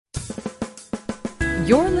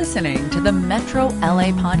You're listening to the Metro LA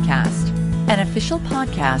Podcast, an official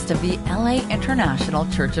podcast of the LA International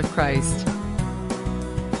Church of Christ.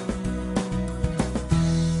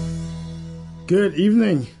 Good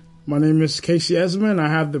evening. My name is Casey Esmond. I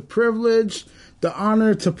have the privilege, the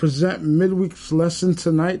honor to present Midweek's lesson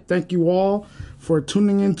tonight. Thank you all for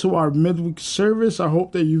tuning into our Midweek service. I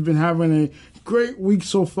hope that you've been having a great week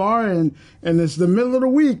so far, and it's the middle of the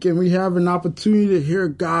week, and we have an opportunity to hear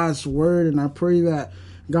God's word, and I pray that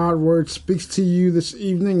God's word speaks to you this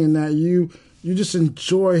evening and that you just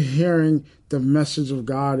enjoy hearing the message of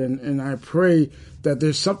God, and I pray that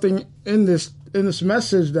there's something in this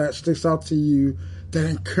message that sticks out to you that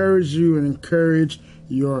encourages you and encourage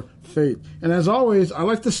your faith. And as always, I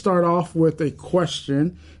like to start off with a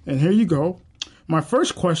question, and here you go. My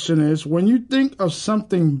first question is, when you think of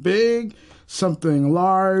something big, something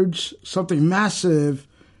large, something massive,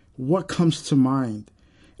 what comes to mind?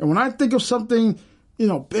 And when I think of something,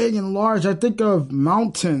 big and large, I think of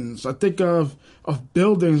mountains. I think of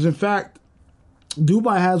buildings. In fact,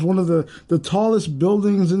 Dubai has one of the tallest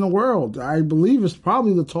buildings in the world. I believe it's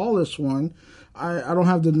probably the tallest one. I don't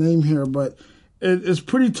have the name here, but it's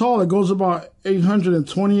pretty tall. It goes about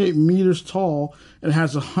 828 meters tall and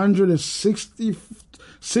has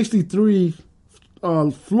 163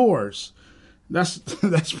 floors.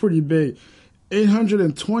 That's pretty big.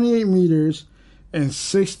 828 meters and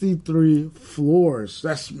 63 floors.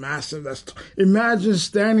 That's massive. Imagine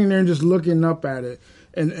standing there and just looking up at it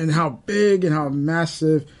and how big and how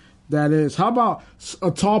massive that is. How about a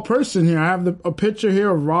tall person here? I have a picture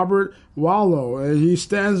here of Robert Wallow. He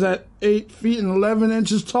stands at 8 feet and 11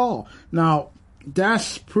 inches tall. Now,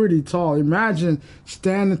 that's pretty tall. Imagine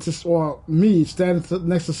standing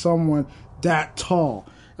next to someone that tall.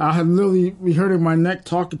 I had literally be hurting my neck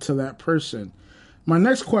talking to that person. My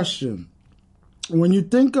next question, when you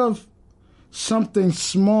think of something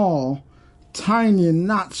small, tiny, and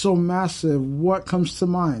not so massive, what comes to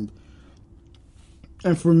mind?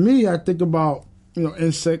 And for me, I think about,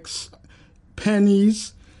 insects,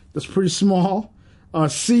 pennies, that's pretty small,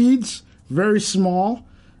 seeds, very small.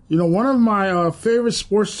 One of my favorite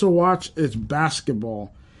sports to watch is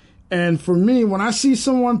basketball. And for me, when I see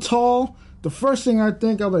someone tall, the first thing I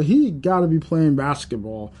think of, he got to be playing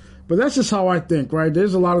basketball. But that's just how I think, right?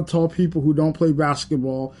 There's a lot of tall people who don't play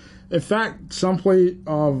basketball. In fact, some play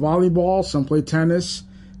volleyball, some play tennis,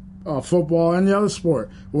 football, any other sport.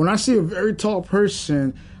 But when I see a very tall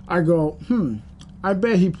person, I go, I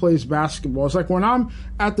bet he plays basketball. It's like when I'm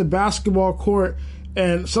at the basketball court,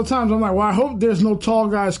 and sometimes I'm like, well, I hope there's no tall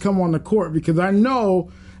guys come on the court, because I know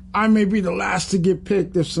I may be the last to get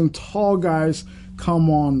picked if some tall guys come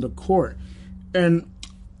on the court. And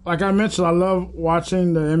like I mentioned, I love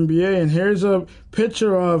watching the NBA, and here's a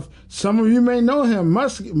picture of, some of you may know him,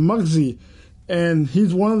 Muggsy, and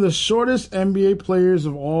he's one of the shortest NBA players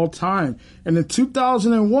of all time. And in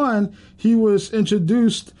 2001, he was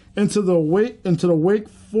introduced into the Wake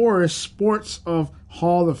Forest Sports of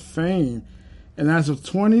Hall of Fame. And as of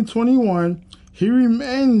 2021, he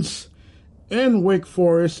remains in Wake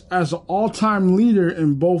Forest as an all-time leader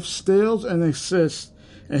in both steals and assists.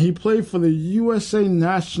 And he played for the USA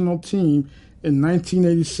national team in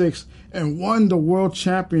 1986 and won the world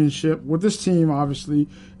championship with this team, obviously,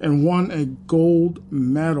 and won a gold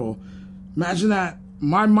medal. Imagine that.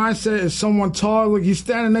 My mindset is someone tall. Look, he's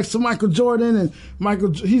standing next to Michael Jordan, and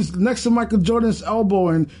he's next to Michael Jordan's elbow.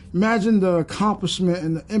 And imagine the accomplishment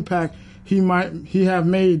and the impact he have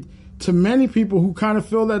made to many people who kind of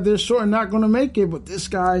feel that they're short and not going to make it. But this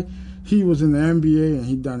guy, he was in the NBA, and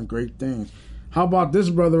he done great things. How about this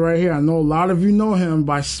brother right here? I know a lot of you know him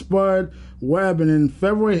by Spud Webb. And in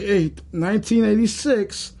February 8th,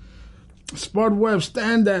 1986, Spud Webb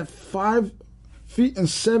stand at 5 feet and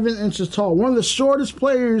 7 inches tall. One of the shortest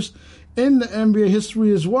players in the NBA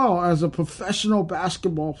history as well as a professional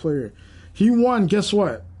basketball player. He won, guess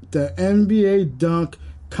what? The NBA dunk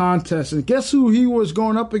contest. And guess who he was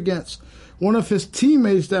going up against? One of his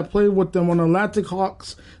teammates that played with them on the Atlantic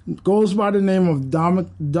Hawks goes by the name of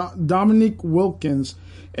Dominique Wilkins,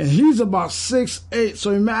 and he's about 6'8". So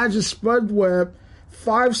imagine Spud Webb,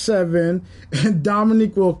 5'7", and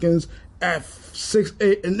Dominique Wilkins at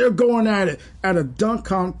 6'8", and they're going at it at a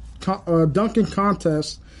dunking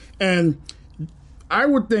contest. And I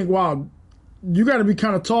would think, wow, you got to be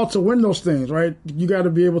kind of tall to win those things, right? You got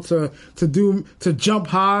to be able to jump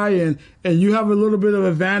high, and you have a little bit of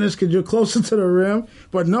advantage because you're closer to the rim.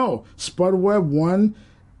 But no, Spud Webb won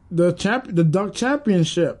the dunk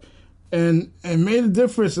championship and made a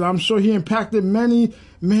difference. And I'm sure he impacted many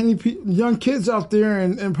young kids out there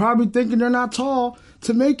and probably thinking they're not tall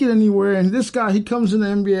to make it anywhere. And this guy, he comes in the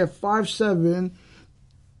NBA at 5'7",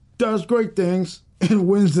 does great things and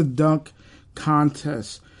wins the dunk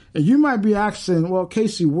contest. And you might be asking, well,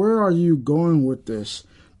 Casey, where are you going with this?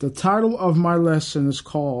 The title of my lesson is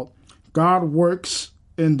called God Works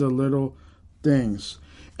in the Little Things.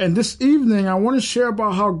 And this evening, I want to share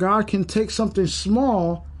about how God can take something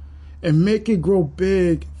small and make it grow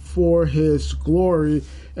big for his glory,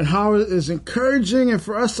 and how it is encouraging and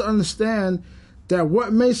for us to understand that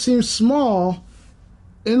what may seem small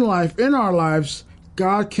in life, in our lives,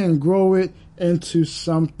 God can grow it into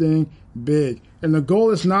something big. And the goal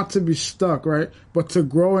is not to be stuck, right? But to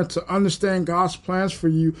grow and to understand God's plans for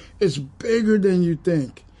you is bigger than you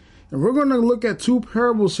think. And we're going to look at two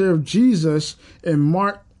parables here of Jesus in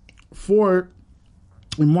Mark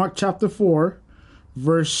chapter 4,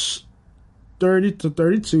 verse 30 to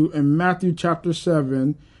 32, and Matthew chapter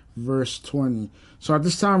 7, verse 20. So at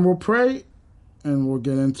this time, we'll pray and we'll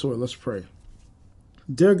get into it. Let's pray.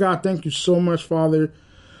 Dear God, thank you so much, Father,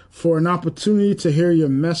 for an opportunity to hear your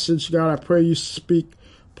message. God, I pray you speak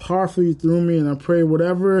powerfully through me, and I pray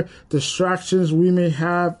whatever distractions we may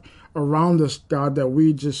have around us, God, that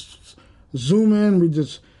we just zoom in, we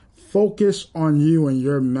just focus on you and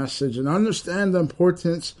your message, and understand the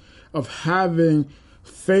importance of having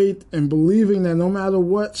faith and believing that no matter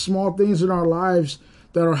what small things in our lives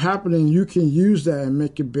that are happening, you can use that and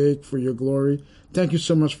make it big for your glory. Thank you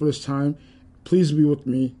so much for this time. Please be with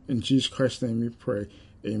me. In Jesus Christ's name we pray.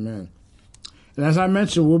 Amen. And as I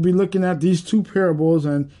mentioned, we'll be looking at these two parables,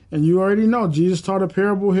 and you already know Jesus taught a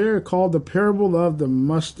parable here called the parable of the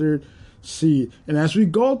mustard seed. And as we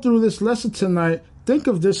go through this lesson tonight, think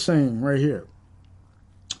of this saying right here.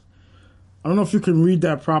 I don't know if you can read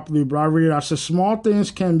that properly, but I read it. I said, small things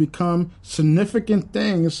can become significant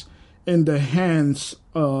things in the hands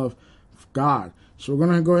of God. So we're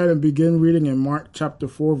going to go ahead and begin reading in Mark chapter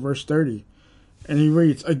 4, verse 30. And he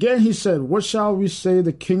reads, again he said, what shall we say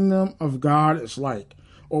the kingdom of God is like?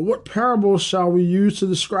 Or what parable shall we use to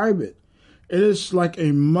describe it? It is like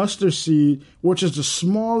a mustard seed, which is the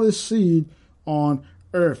smallest seed on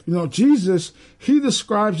earth. You know, Jesus, he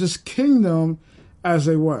describes this kingdom as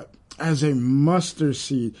a what? As a mustard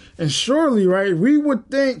seed. And surely, right, we would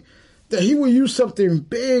think that he would use something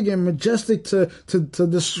big and majestic to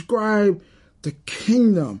describe the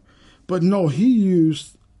kingdom. But no, he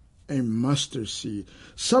used a mustard seed.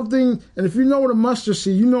 Something, and if you know what a mustard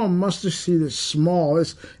seed, you know a mustard seed is small.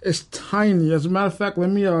 It's tiny. As a matter of fact, let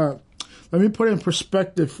me put it in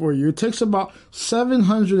perspective for you. It takes about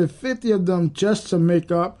 750 of them just to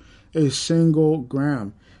make up a single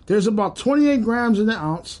gram. There's about 28 grams in an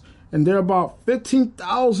ounce, and there are about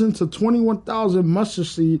 15,000 to 21,000 mustard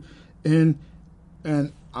seed in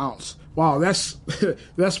an ounce. Wow, that's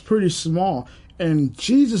that's pretty small. And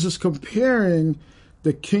Jesus is comparing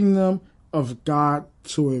the kingdom of God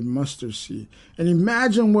to a mustard seed. And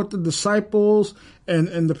imagine what the disciples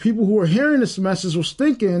and the people who were hearing this message was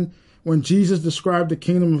thinking when Jesus described the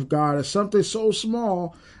kingdom of God as something so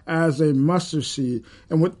small as a mustard seed.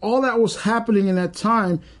 And with all that was happening in that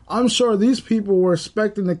time, I'm sure these people were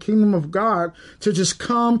expecting the kingdom of God to just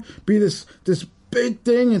come, be this big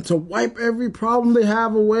thing, and to wipe every problem they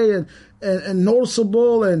have away, and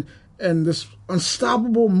noticeable, and this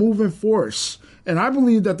unstoppable moving force. And I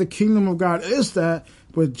believe that the kingdom of God is that,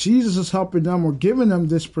 but Jesus is helping them or giving them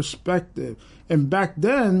this perspective. And back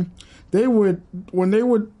then, when they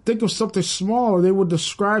would think of something small, or they would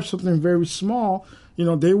describe something very small,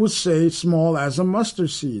 they would say small as a mustard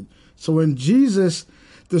seed. So when Jesus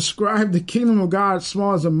described the kingdom of God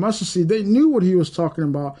small as a mustard seed, they knew what he was talking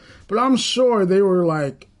about. But I'm sure they were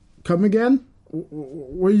like, come again?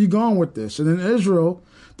 Where are you going with this? And in Israel,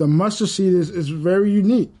 the mustard seed is very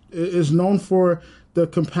unique. It is known for the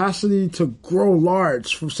capacity to grow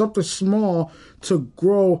large, from something small to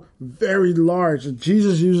grow very large. And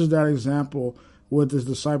Jesus uses that example with his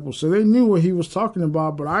disciples. So they knew what he was talking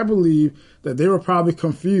about, but I believe that they were probably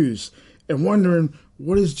confused and wondering,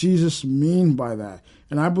 what does Jesus mean by that?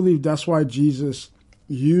 And I believe that's why Jesus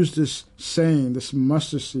used this saying, this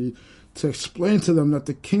mustard seed, to explain to them that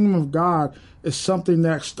the kingdom of God is something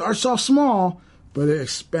that starts off small, but it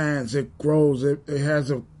expands, it grows, it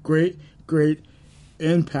has a great, great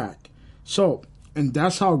impact. So, and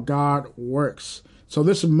that's how God works. So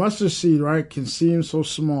this mustard seed, right, can seem so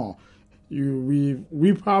small.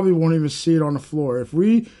 We probably won't even see it on the floor. If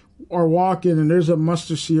we are walking and there's a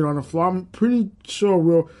mustard seed on the floor, I'm pretty sure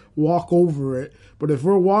we'll walk over it. But if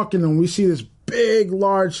we're walking and we see this big,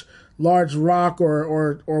 large rock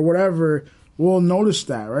or whatever, we'll notice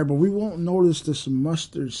that, right? But we won't notice this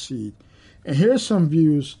mustard seed. And here's some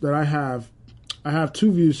views that I have. I have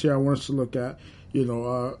two views here I want us to look at.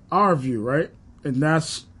 Our view, right? And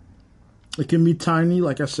that's It can be tiny,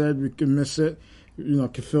 like I said, we can miss it.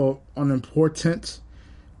 It can feel unimportant.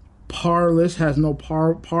 Powerless, has no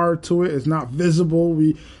power to it. It's not visible.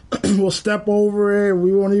 We will step over it.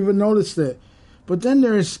 We won't even notice it. But then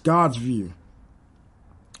there is God's view.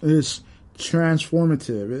 It's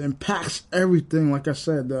transformative. It impacts everything. Like I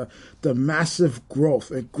said, the massive growth.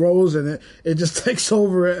 It grows and it just takes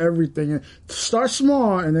over everything. It starts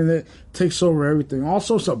small and then it takes over everything.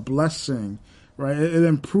 Also, it's a blessing, right? It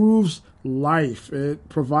improves life. It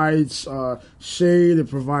provides shade. It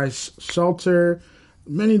provides shelter.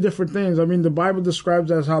 Many different things. I mean, the Bible describes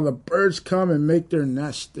as how the birds come and make their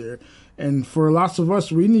nest there. And for lots of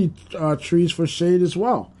us, we need trees for shade as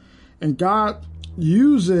well. And God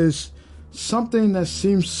uses something that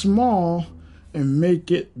seems small and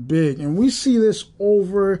make it big. And we see this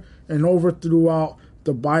over and over throughout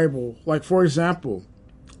the Bible. Like, for example,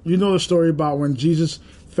 you know the story about when Jesus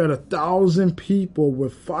fed 1,000 people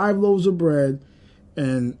with 5 loaves of bread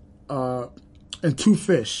and 2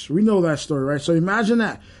 fish. We know that story, right? So imagine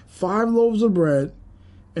that. 5 loaves of bread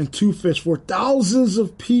and 2 fish for thousands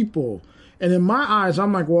of people. And in my eyes,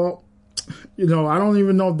 I'm like, well, I don't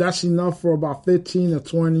even know if that's enough for about 15 or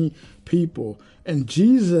 20 people. And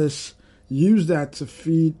Jesus used that to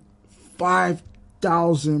feed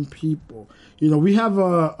 5,000 people. We have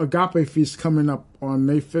a agape feast coming up on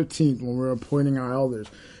May 15th when we're appointing our elders,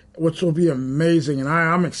 which will be amazing. And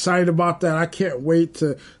I'm excited about that. I can't wait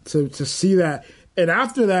to see that. And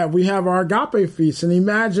after that, we have our agape feast. And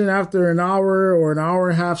imagine after an hour or an hour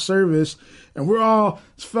and a half service, and we're all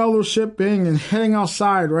fellowshipping and heading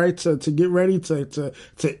outside, right, to get ready to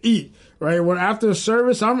eat, right? When after the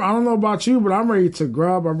service, I don't know about you, but I'm ready to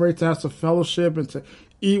grub. I'm ready to have some fellowship and to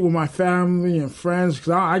eat with my family and friends.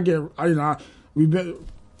 Because we've been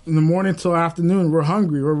in the morning till afternoon. We're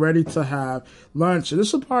hungry. We're ready to have lunch. And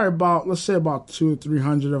this is probably about 200 or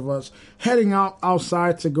 300 of us heading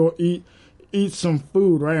outside to go eat some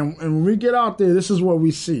food, right? And when we get out there, this is what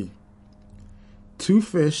we see: 2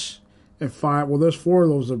 fish and 5. Well, there's 4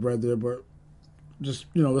 loaves of bread there, but just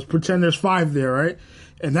let's pretend there's 5 there, right?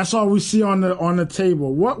 And that's all we see on the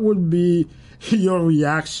table. What would be your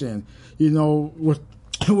reaction?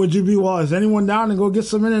 Would you be, well, is anyone down to go get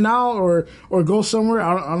some In-N-Out or go somewhere?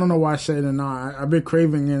 I don't know why I say In-N-Out. I've been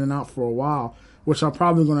craving In-N-Out for a while, which I'm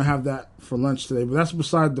probably going to have that for lunch today. But that's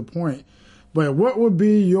beside the point. But what would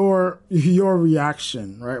be your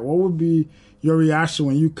reaction, right? What would be your reaction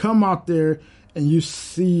when you come out there and you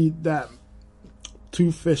see that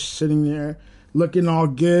 2 fish sitting there looking all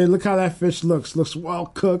good? Look how that fish looks. Looks well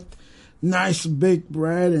cooked, nice baked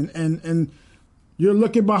bread, and you're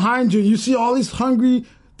looking behind you and you see all these hungry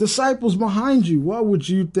disciples behind you. What would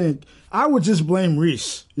you think? I would just blame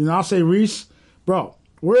Reese. I'll say, Reese, bro,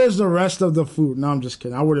 where's the rest of the food? No, I'm just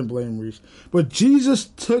kidding. I wouldn't blame Reese. But Jesus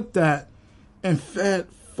took that and fed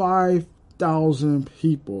 5,000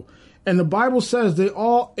 people. And the Bible says they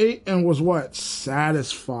all ate and was what?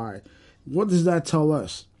 Satisfied. What does that tell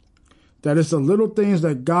us? That it's the little things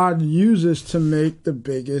that God uses to make the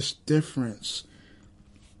biggest difference.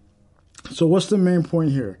 So what's the main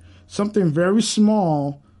point here? Something very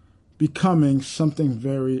small becoming something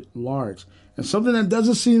very large. And something that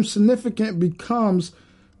doesn't seem significant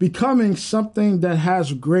becoming something that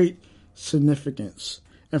has great significance.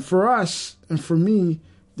 And for us, and for me,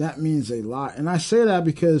 that means a lot. And I say that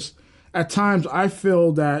because at times I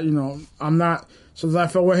feel that, I'm not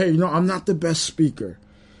the best speaker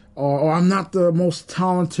or I'm not the most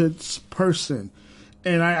talented person.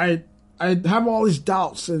 And I have all these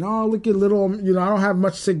doubts and, look at little, I don't have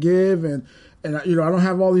much to give and I don't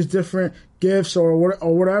have all these different gifts or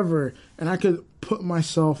whatever. And I could put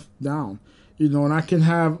myself down, and I can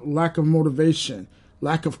have lack of motivation,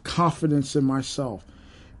 lack of confidence in myself.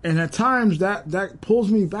 And at times that pulls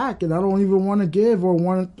me back and I don't even want to give or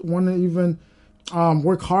want to even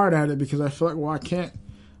work hard at it because I feel like, well, I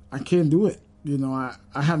can't do it.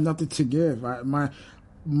 I have nothing to give.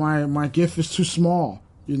 My gift is too small,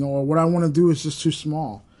 or what I want to do is just too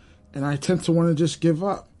small. And I tend to want to just give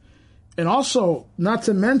up. And also, not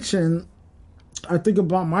to mention, I think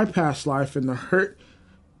about my past life and the hurt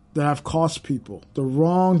that I've caused people, the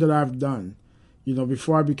wrong that I've done.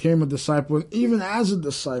 Before I became a disciple, and even as a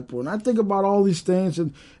disciple. And I think about all these things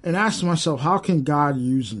and ask myself, how can God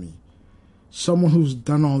use me? Someone who's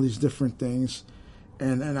done all these different things.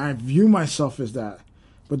 And I view myself as that.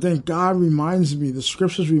 But then God reminds me, the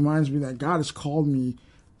scriptures reminds me that God has called me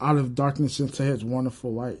out of darkness into his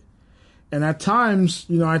wonderful light. And at times,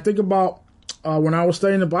 I think about when I was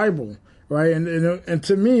studying the Bible, right? And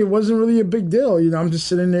to me, it wasn't really a big deal. I'm just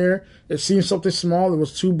sitting there. It seemed something small. There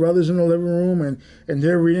was two brothers in the living room, and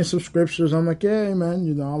they're reading some scriptures. I'm like, yeah,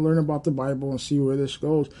 man, I'll learn about the Bible and see where this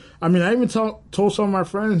goes. I mean, I even told some of my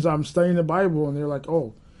friends I'm studying the Bible, and they're like,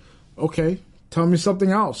 oh, okay, tell me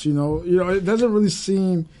something else. It doesn't really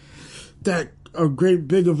seem that a great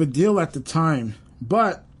big of a deal at the time,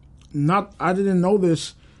 but I didn't know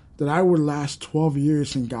this, that I would last 12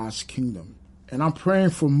 years in God's kingdom. And I'm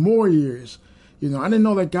praying for more years. I didn't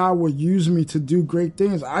know that God would use me to do great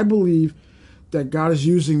things. I believe that God is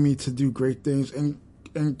using me to do great things and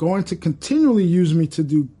going to continually use me to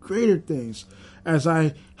do greater things as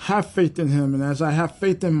I have faith in him and as I have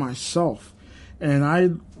faith in myself. And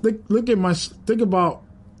I think about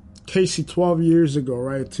Casey 12 years ago,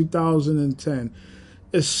 right? 2010.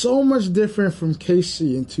 It's so much different from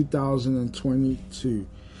Casey in 2022.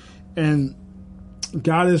 And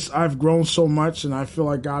I've grown so much, and I feel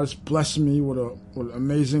like God has blessed me with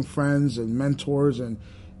amazing friends and mentors and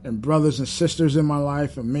brothers and sisters in my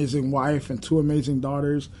life, amazing wife and two amazing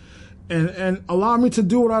daughters, and allow me to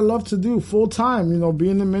do what I love to do full time, be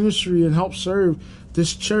in the ministry and help serve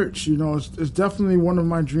this church. It's definitely one of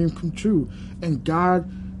my dreams come true, and God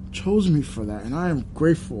chose me for that, and I am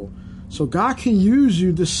grateful. So God can use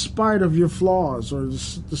you despite of your flaws or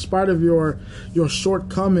despite of your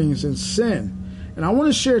shortcomings and sin. And I want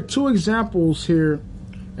to share two examples here,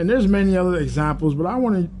 and there's many other examples, but I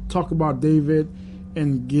want to talk about David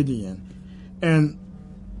and Gideon. And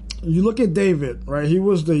you look at David, right? He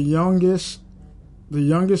was the youngest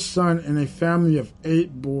son in a family of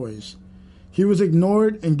 8 boys. He was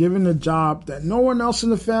ignored and given a job that no one else in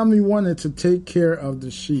the family wanted, to take care of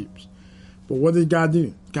the sheep. But what did God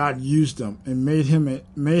do? God used him and made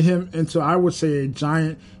him into, I would say, a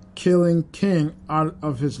giant killing king out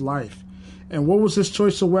of his life. And what was his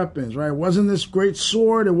choice of weapons, right? It wasn't this great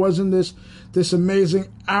sword. It wasn't this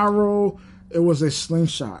amazing arrow. It was a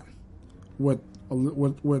slingshot with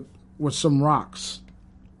some rocks.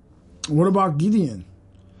 What about Gideon?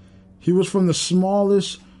 He was from the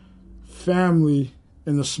smallest family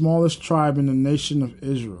in the smallest tribe in the nation of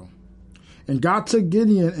Israel. And God took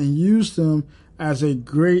Gideon and used him as a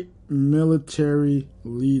great military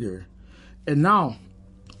leader. And now,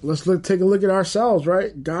 let's take a look at ourselves,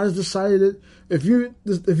 right? God has decided if you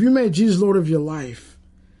made Jesus Lord of your life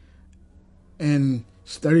and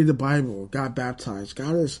studied the Bible, got baptized,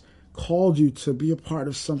 God has called you to be a part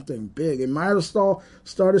of something big. It might have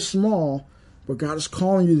started small, but God is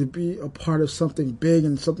calling you to be a part of something big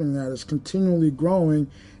and something that is continually growing,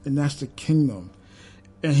 and that's the kingdom.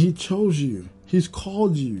 And he chose you. He's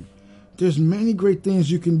called you. There's many great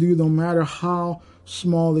things you can do, no matter how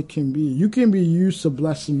small it can be. You can be used to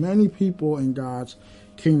bless many people in God's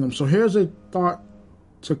kingdom. So here's a thought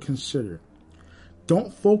to consider.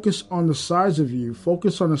 Don't focus on the size of you.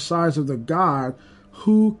 Focus on the size of the God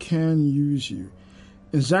who can use you.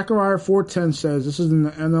 And Zechariah 4:10 says, this is in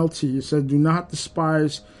the NLT, it said, do not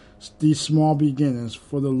despise these small beginnings,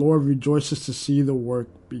 for the Lord rejoices to see the work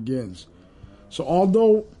begins. So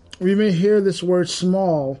although we may hear this word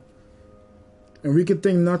small, and we could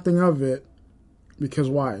think nothing of it, because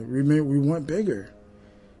why? We want bigger.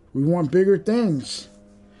 We want bigger things.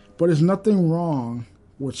 But there's nothing wrong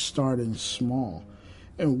with starting small.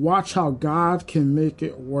 And watch how God can make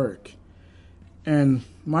it work. And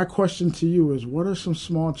my question to you is, what are some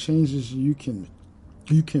small changes you can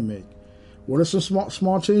make? What are some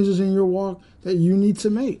small changes in your walk that you need to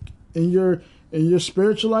make in your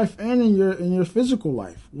spiritual life and in your physical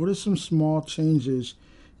life? What are some small changes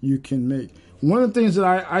you can make? One of the things that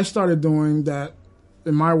I started doing that,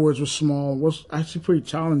 in my words, was small, was actually pretty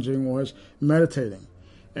challenging, was meditating.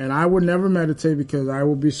 And I would never meditate because I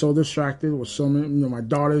would be so distracted with so many, my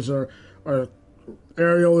daughters are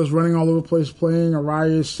Ariel is running all over the place playing,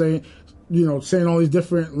 Araya is saying all these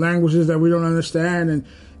different languages that we don't understand,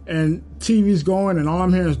 and TV's going, and all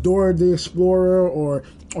I'm hearing is Dora the Explorer or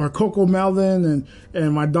Coco Melon,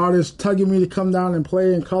 and my daughter's tugging me to come down and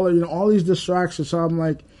play and color, all these distractions. So I'm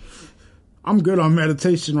like, I'm good on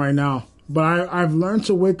meditation right now. But I've learned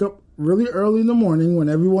to wake up really early in the morning when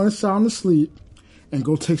everyone is sound asleep and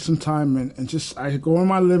go take some time and just, I go in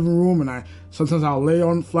my living room and sometimes I'll lay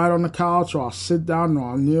flat on the couch, or I'll sit down,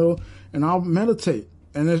 or I'll kneel and I'll meditate.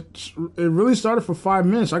 And it really started for 5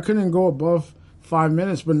 minutes. I couldn't go above 5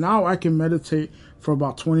 minutes, but now I can meditate for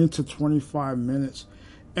about 20 to 25 minutes.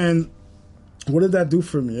 And what did that do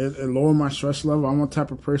for me? It lowered my stress level. I'm a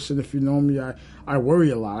type of person, if you know me, I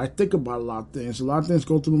worry a lot. I think about a lot of things. A lot of things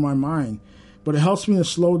go through my mind. But it helps me to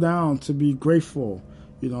slow down, to be grateful.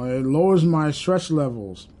 It lowers my stress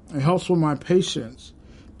levels. It helps with my patience.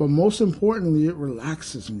 But most importantly, it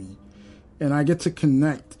relaxes me. and I get to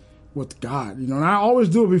connect with God. You know, and I always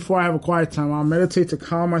do it before I have a quiet time. I'll meditate to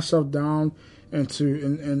calm myself down and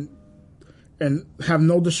to and have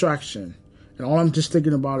no distraction. And all I'm just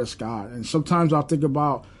thinking about is God. And sometimes I'll think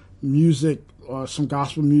about music, some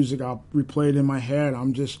gospel music. I'll replay it in my head.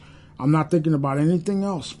 I'm not thinking about anything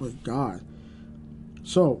else but God.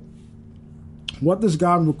 So, what does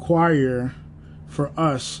God require for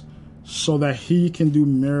us so that He can do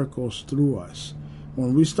miracles through us?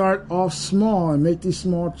 When we start off small and make these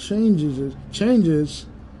small changes,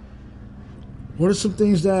 what are some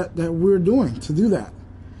things that we're doing to do that?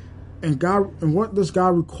 And what does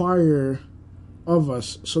God require of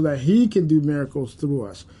us so that He can do miracles through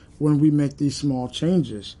us when we make these small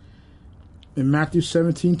changes? In Matthew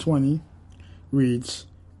 17:20 reads,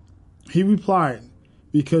 He replied,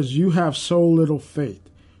 because you have so little faith.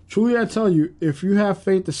 Truly I tell you, if you have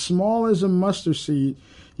faith as small as a mustard seed,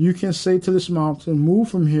 you can say to this mountain, move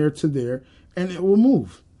from here to there, and it will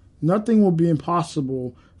move. Nothing will be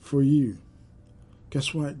impossible for you.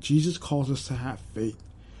 Guess what? Jesus calls us to have faith.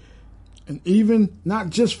 And even not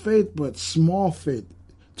just faith, but small faith.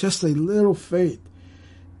 Just a little faith.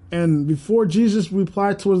 And before Jesus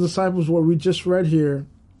replied to His disciples, what we just read here,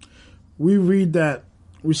 we read that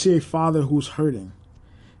we see a father who's hurting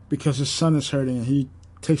because his son is hurting, and he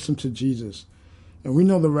takes him to Jesus. And we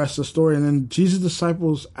know the rest of the story. And then Jesus'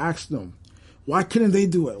 disciples asked them, why couldn't they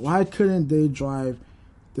do it? Why couldn't they drive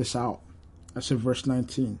this out? That's in verse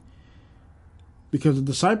 19. Because the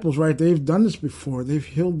disciples, right, they've done this before. They've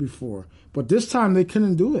healed before. But this time they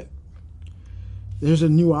couldn't do it. There's a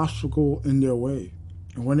new obstacle in their way.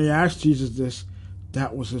 And when they asked Jesus this,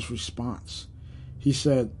 that was His response. He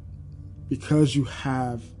said, because you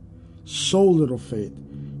have so little faith,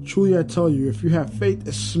 truly I tell you, if you have faith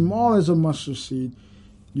as small as a mustard seed,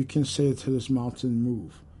 you can say to this mountain,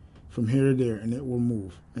 move from here to there, and it will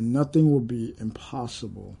move. And nothing will be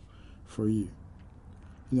impossible for you.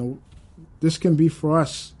 You know, this can be for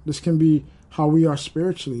us. This can be how we are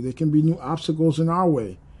spiritually. There can be new obstacles in our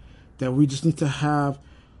way that we just need to have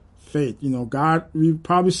faith. You know, God, we've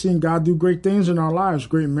probably seen God do great things in our lives,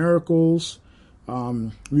 great miracles.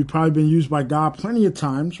 We've probably been used by God plenty of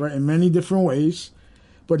times, right, in many different ways.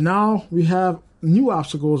 But now we have new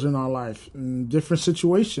obstacles in our life, in different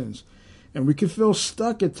situations. And we can feel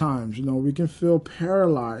stuck at times. You know, we can feel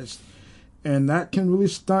paralyzed. And that can really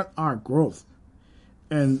stunt our growth.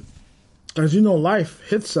 And as you know, life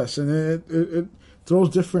hits us, and it throws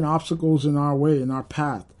different obstacles in our way, in our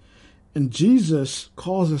path. And Jesus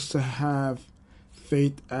calls us to have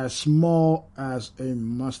faith as small as a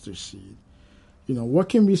mustard seed. You know, what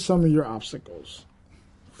can be some of your obstacles?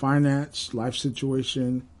 Finance, life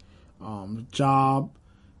situation, job,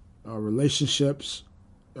 relationships,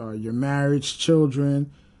 your marriage,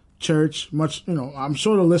 children, church, much, you know, I'm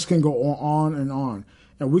sure the list can go on and on.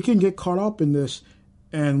 And we can get caught up in this,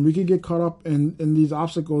 and we can get caught up in these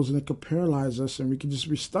obstacles, and it could paralyze us, and we can just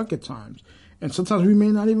be stuck at times. And sometimes we may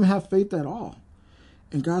not even have faith at all.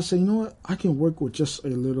 And God said, you know what? I can work with just a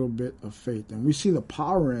little bit of faith. And we see the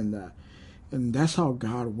power in that. And that's how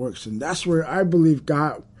God works. And that's where I believe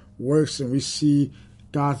God works, and we see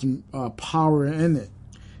God's power in it.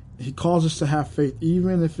 He calls us to have faith,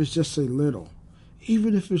 even if it's just a little.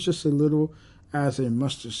 Even if it's just a little as a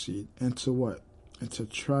mustard seed. And to what? And to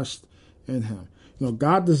trust in Him. You know,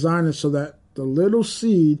 God designed it so that the little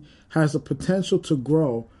seed has the potential to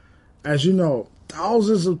grow, as you know,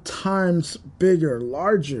 thousands of times bigger,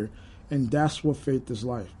 larger. And that's what faith is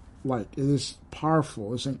like. It is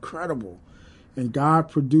powerful. It's incredible. And God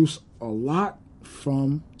produced a lot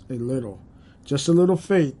from a little. Just a little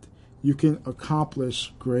faith, you can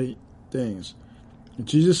accomplish great things. And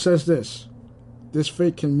Jesus says this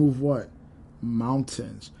faith can move what?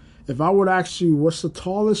 Mountains. If I would ask you, what's the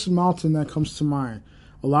tallest mountain that comes to mind?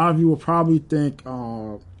 A lot of you will probably think,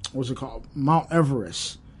 what's it called? Mount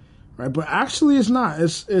Everest, right? But actually it's not.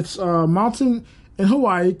 It's a mountain in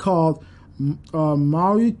Hawaii called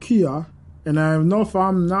Maui Kea. And I know if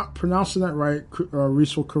I'm not pronouncing that right,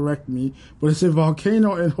 Reese will correct me, but it's a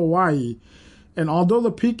volcano in Hawaii. And although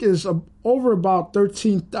the peak is over about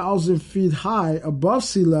 13,000 feet high above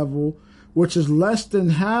sea level, which is less than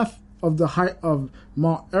half of the height of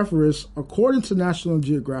Mount Everest, according to National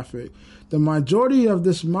Geographic, the majority of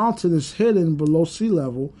this mountain is hidden below sea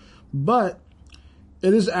level, but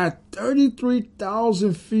it is at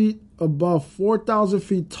 33,000 feet above 4,000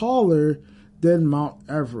 feet taller than Mount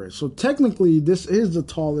Everest. So technically, this is the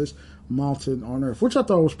tallest mountain on Earth, which I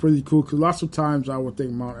thought was pretty cool, because lots of times I would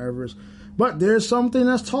think Mount Everest. But there's something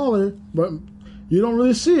that's taller, but you don't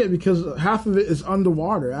really see it because half of it is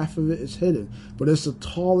underwater, half of it is hidden. But it's the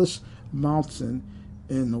tallest mountain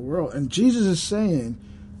in the world. And Jesus is saying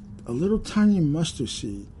a little tiny mustard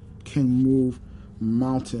seed can move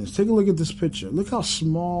mountains. Take a look at this picture. Look how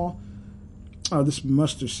small this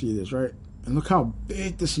mustard seed is, right? And look how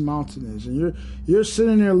big this mountain is. And you're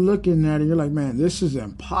sitting there looking at it, and you're like, man, this is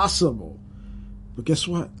impossible. But guess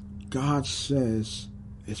what? God says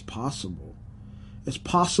it's possible. It's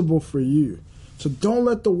possible for you. So don't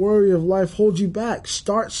let the worry of life hold you back.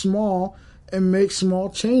 Start small and make small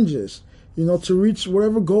changes, to reach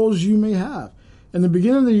whatever goals you may have. In the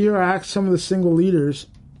beginning of the year, I asked some of the single leaders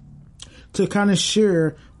to kind of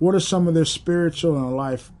share what are some of their spiritual and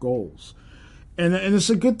life goals. And it's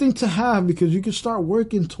a good thing to have, because you can start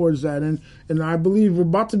working towards that. And I believe we're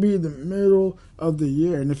about to be in the middle of the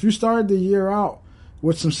year. And if you started the year out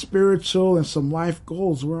with some spiritual and some life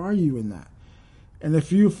goals, where are you in that? And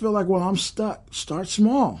if you feel like, well, I'm stuck, start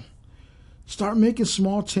small. Start making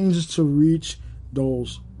small changes to reach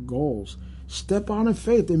those goals. Step out in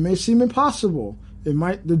faith. It may seem impossible.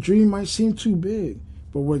 The dream might seem too big.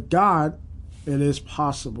 But with God, it is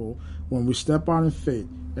possible when we step out in faith.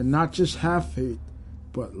 And not just have faith,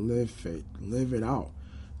 but live faith. Live it out.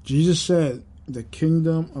 Jesus said the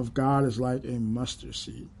kingdom of God is like a mustard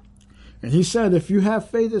seed. And he said if you have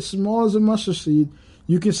faith as small as a mustard seed,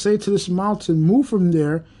 you can say to this mountain, move from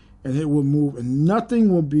there, and it will move. And nothing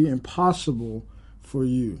will be impossible for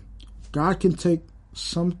you. God can take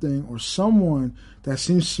something or someone that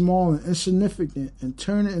seems small and insignificant and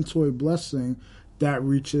turn it into a blessing that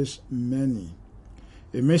reaches many.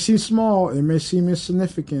 It may seem small, it may seem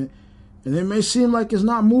insignificant, and it may seem like it's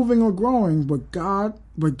not moving or growing, but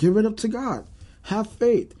give it up to God. Have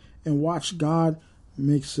faith and watch God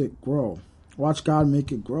makes it grow. Watch God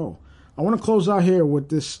make it grow. I want to close out here with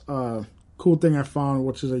this cool thing I found,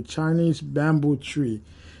 which is a Chinese bamboo tree.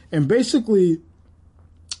 And basically,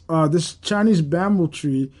 this Chinese bamboo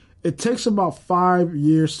tree, it takes about 5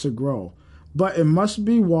 years to grow, but it must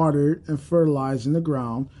be watered and fertilized in the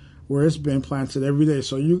ground where it's been planted every day.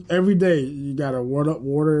 So every day you gotta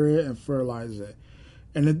water it and fertilize it.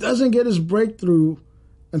 And it doesn't get its breakthrough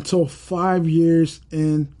until 5 years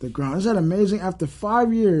in the ground. Isn't that amazing? After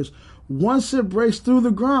 5 years, once it breaks through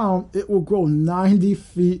the ground, it will grow 90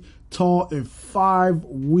 feet tall in 5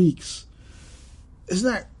 weeks. Isn't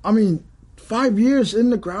that, 5 years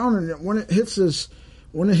in the ground, and when it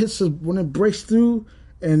breaks through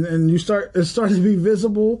and it starts to be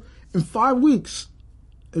visible, in 5 weeks,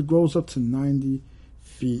 it grows up to 90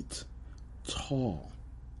 feet tall.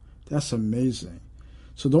 That's amazing.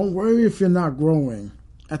 So don't worry if you're not growing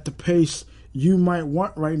at the pace you might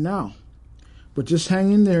want right now. But just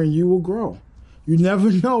hang in there and you will grow. You never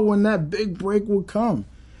know when that big break will come.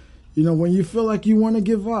 When you feel like you want to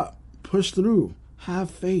give up, push through. Have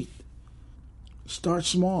faith. Start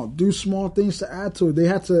small. Do small things to add to it. They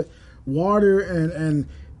had to water and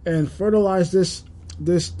fertilize this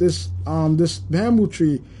bamboo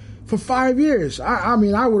tree for 5 years. I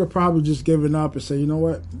would have probably just given up and said, you know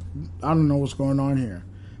what? I don't know what's going on here.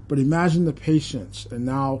 But imagine the patience. And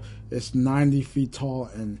now it's 90 feet tall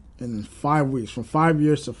in 5 weeks, from 5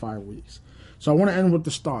 years to 5 weeks. So I want to end with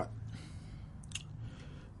this thought.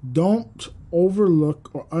 Don't overlook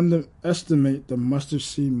or underestimate the mustard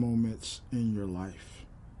seed moments in your life.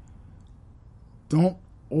 Don't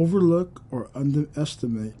overlook or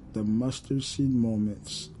underestimate the mustard seed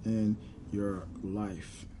moments in your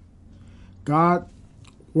life. God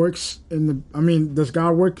works does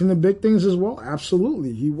God work in the big things as well?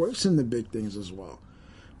 Absolutely. He works in the big things as well.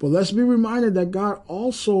 But let's be reminded that God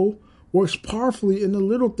also works powerfully in the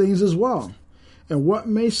little things as well. And what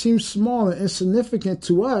may seem small and insignificant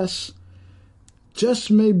to us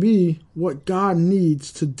just may be what God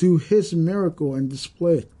needs to do his miracle and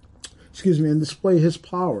display his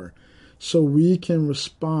power, so we can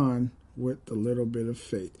respond with a little bit of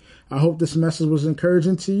faith. I hope this message was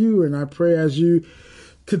encouraging to you, and I pray as you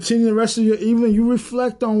continue the rest of your evening, you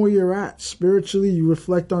reflect on where you're at spiritually. You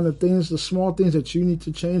reflect on the small things that you need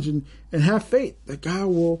to change, and have faith that God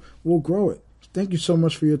will grow it. Thank you so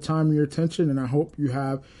much for your time and your attention, and I hope you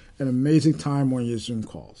have an amazing time on your Zoom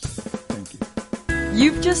calls. Thank you.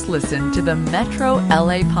 You've just listened to the Metro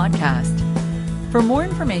LA podcast. For more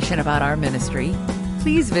information about our ministry,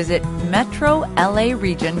 please visit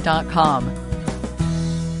metrolaregion.com